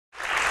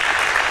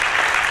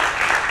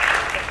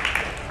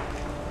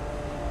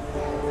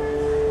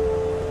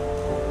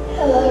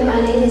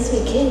is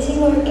McKinzie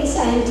Marcus.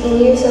 I am 10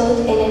 years old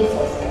and in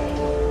 4th grade.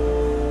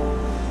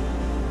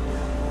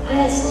 I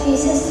asked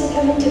Jesus to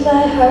come into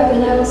my heart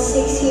when I was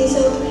 6 years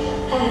old.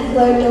 I have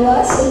learned a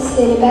lot since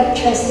then about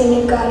trusting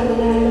in God when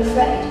I am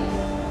afraid.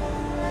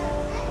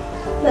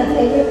 My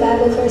favorite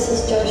Bible verse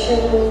is Joshua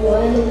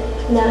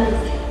 1:9.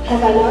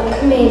 Have I not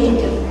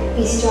commanded you?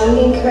 Be strong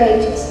and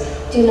courageous.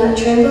 Do not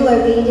tremble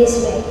or be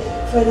dismayed,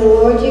 for the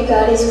Lord your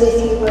God is with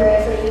you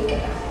wherever you go.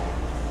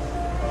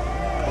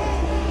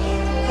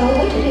 I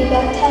want to be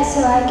baptized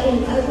so I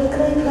can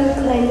publicly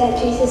proclaim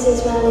that Jesus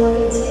is my Lord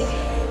and Savior.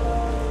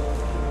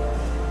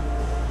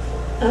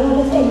 I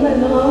want to thank my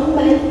mom,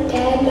 my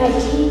dad, my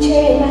teacher,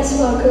 and my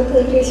small group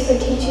leaders for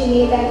teaching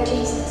me about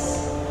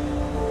Jesus.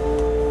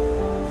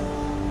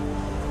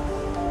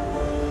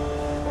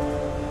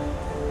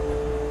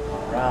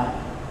 All right.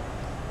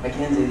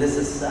 McKinzie, this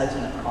is such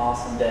an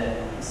awesome day.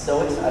 I'm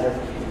so excited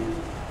for you.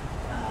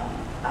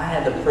 I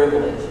had the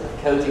privilege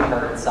of coaching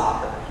her in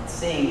soccer and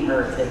seeing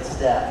her take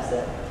steps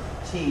that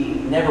she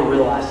never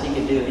realized she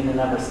could do in and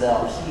of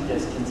herself. She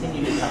just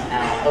continued to come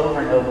out over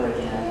and over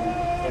again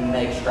and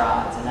make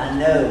strides. And I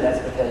know that's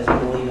because you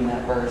believe in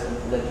that verse in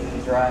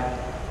Philippians, right?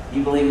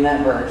 You believe in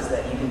that verse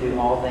that you can do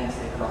all things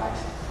through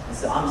Christ. And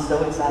so I'm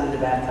so excited to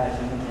baptize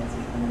you,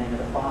 McKinzie, in the name of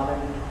the Father,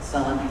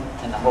 Son,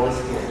 and the Holy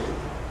Spirit.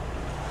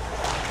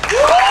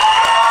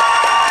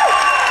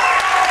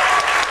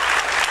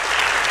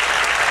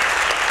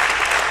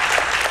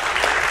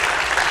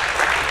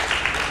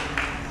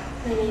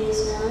 My name is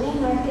Melanie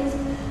Marcus.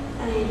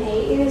 I am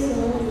 8 years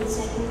old and in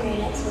 2nd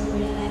grade at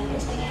Silverado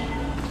Baptist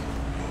Academy.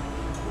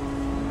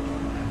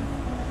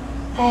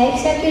 I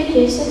accepted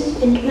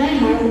Jesus into my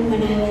heart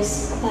when I was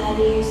 5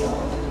 years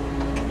old.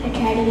 I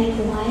try to make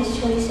the wise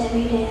choice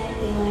every day that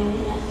we learn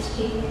in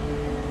Upspeak.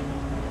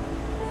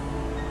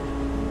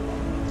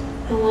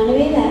 I want to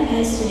be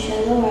baptized to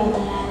show the world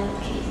that I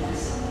love Jesus.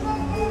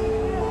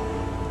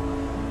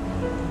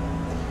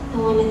 I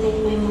want to thank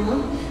my mom,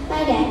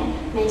 my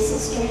dad, my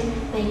sister,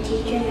 my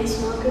teacher, my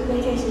small group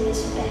leaders, and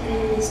Miss Rebecca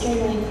and Mr.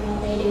 Dwayne for all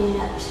they do in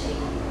Upspeak.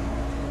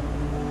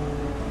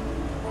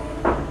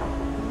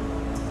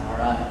 All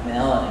right,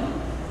 Melanie,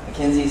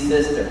 McKinzie's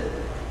sister.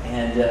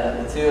 And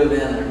the two of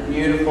them are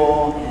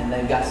beautiful, and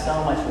they've got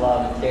so much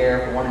love and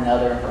care for one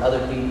another and for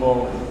other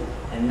people.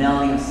 And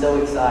Melanie, I'm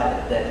so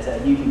excited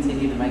that you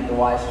continue to make the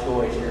wise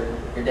choice.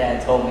 Your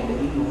dad told me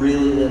that you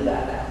really live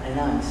that out. And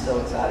I'm so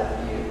excited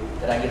for you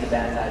that I get to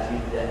baptize you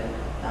today.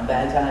 I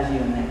baptize you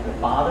in the name of the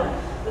Father,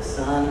 the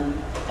Son,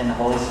 and the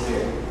Holy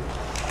Spirit.